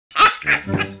Yeah,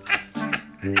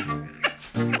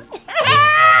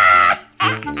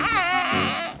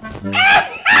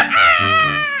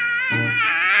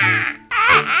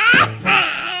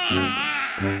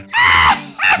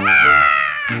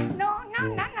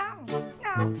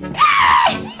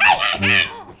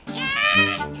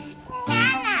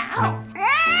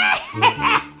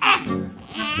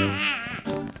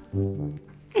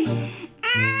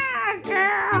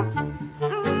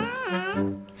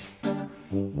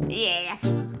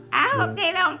 I hope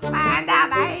they don't find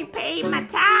out I ain't paid my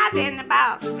tithe in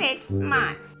about 6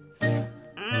 months.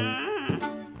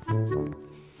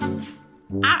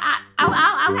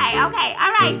 Okay.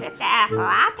 All right, Sister Apple.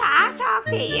 I'll talk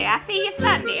to you. I'll see you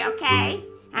Sunday, okay?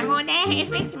 I'm going down here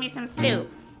and fix me some soup.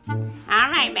 All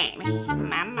right, baby.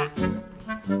 Mama. Deep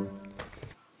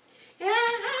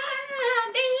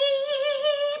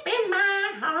in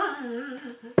my heart,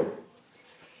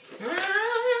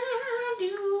 I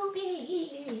do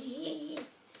believe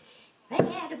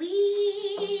that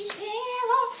we shall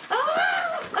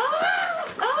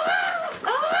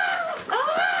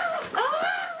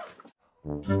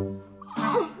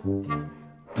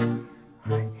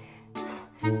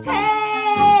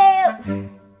Help!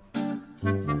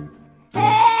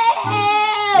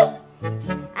 Help!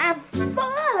 I'm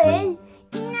falling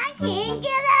and I can't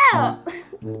get out.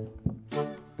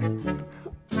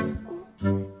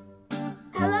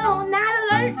 Hello,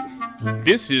 Not Alert?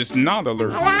 This is Not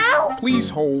Alert. Hello? Please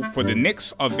hold for the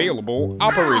next available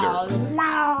operator. Oh,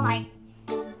 Lord.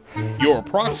 Your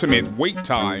approximate wait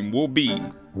time will be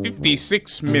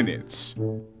 56 minutes.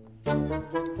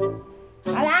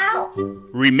 Hello?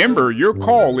 Remember, your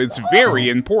call is very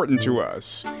important to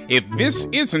us. If this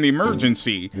is an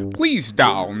emergency, please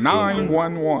dial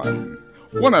 911.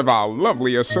 One of our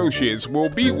lovely associates will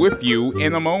be with you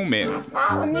in a moment.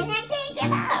 Falling and I can't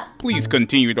get up. Please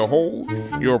continue to hold.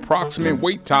 Your approximate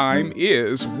wait time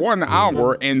is 1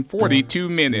 hour and 42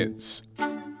 minutes.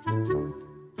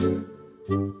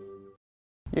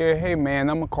 Yeah, hey man,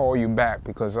 I'm gonna call you back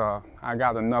because I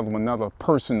got another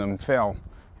person that fell.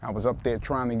 I was up there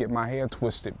trying to get my hair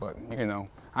twisted, but you know,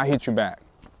 I hit you back.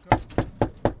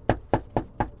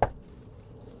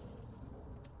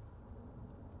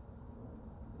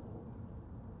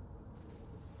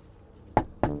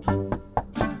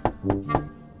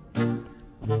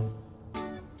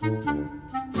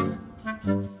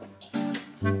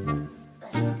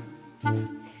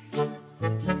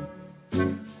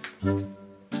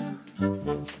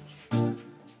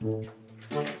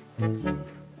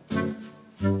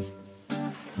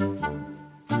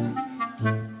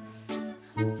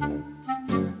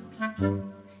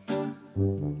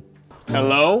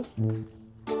 Hello?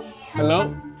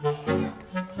 Hello?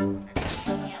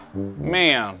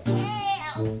 Ma'am.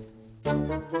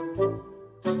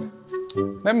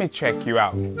 Let me check you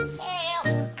out. Help!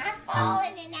 I'm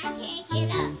falling and I can't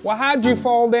get up. Well, how'd you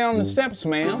fall down the steps,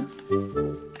 ma'am? I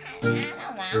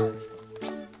don't know.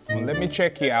 Well, let me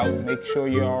check you out, make sure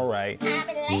you're all right. I've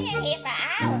been laying here for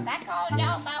hours. I called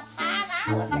y'all about 5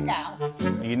 hours ago.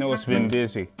 You know it's been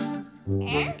busy.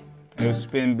 Huh? It's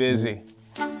been busy.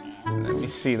 Let me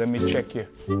see, let me check your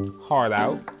heart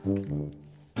out.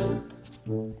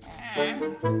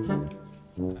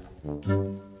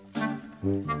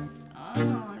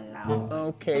 Oh, no.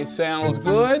 Okay, sounds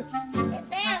good. It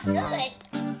sounds good.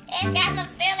 It's got the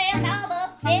feeling all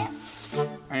those steps.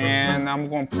 And I'm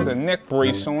gonna put a neck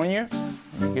brace on you.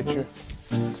 Let me get you.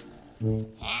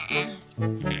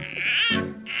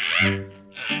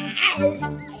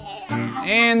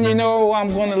 And you know, I'm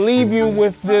gonna leave you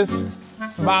with this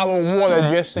bottle of water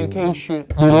just in case you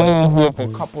lay here for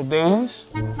a couple days.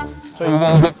 So you're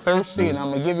gonna get thirsty, and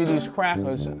I'm gonna give you these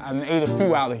crackers. I ate a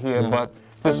few out of here, but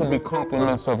this will be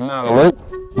compliments of Not Alert.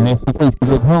 And if you get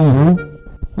hungry,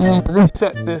 I'm gonna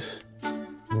reset this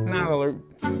Not Alert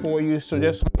for you, so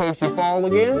just in case you fall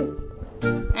again.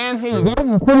 And here you go,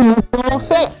 you're pretty much all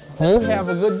set. You have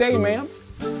a good day, ma'am.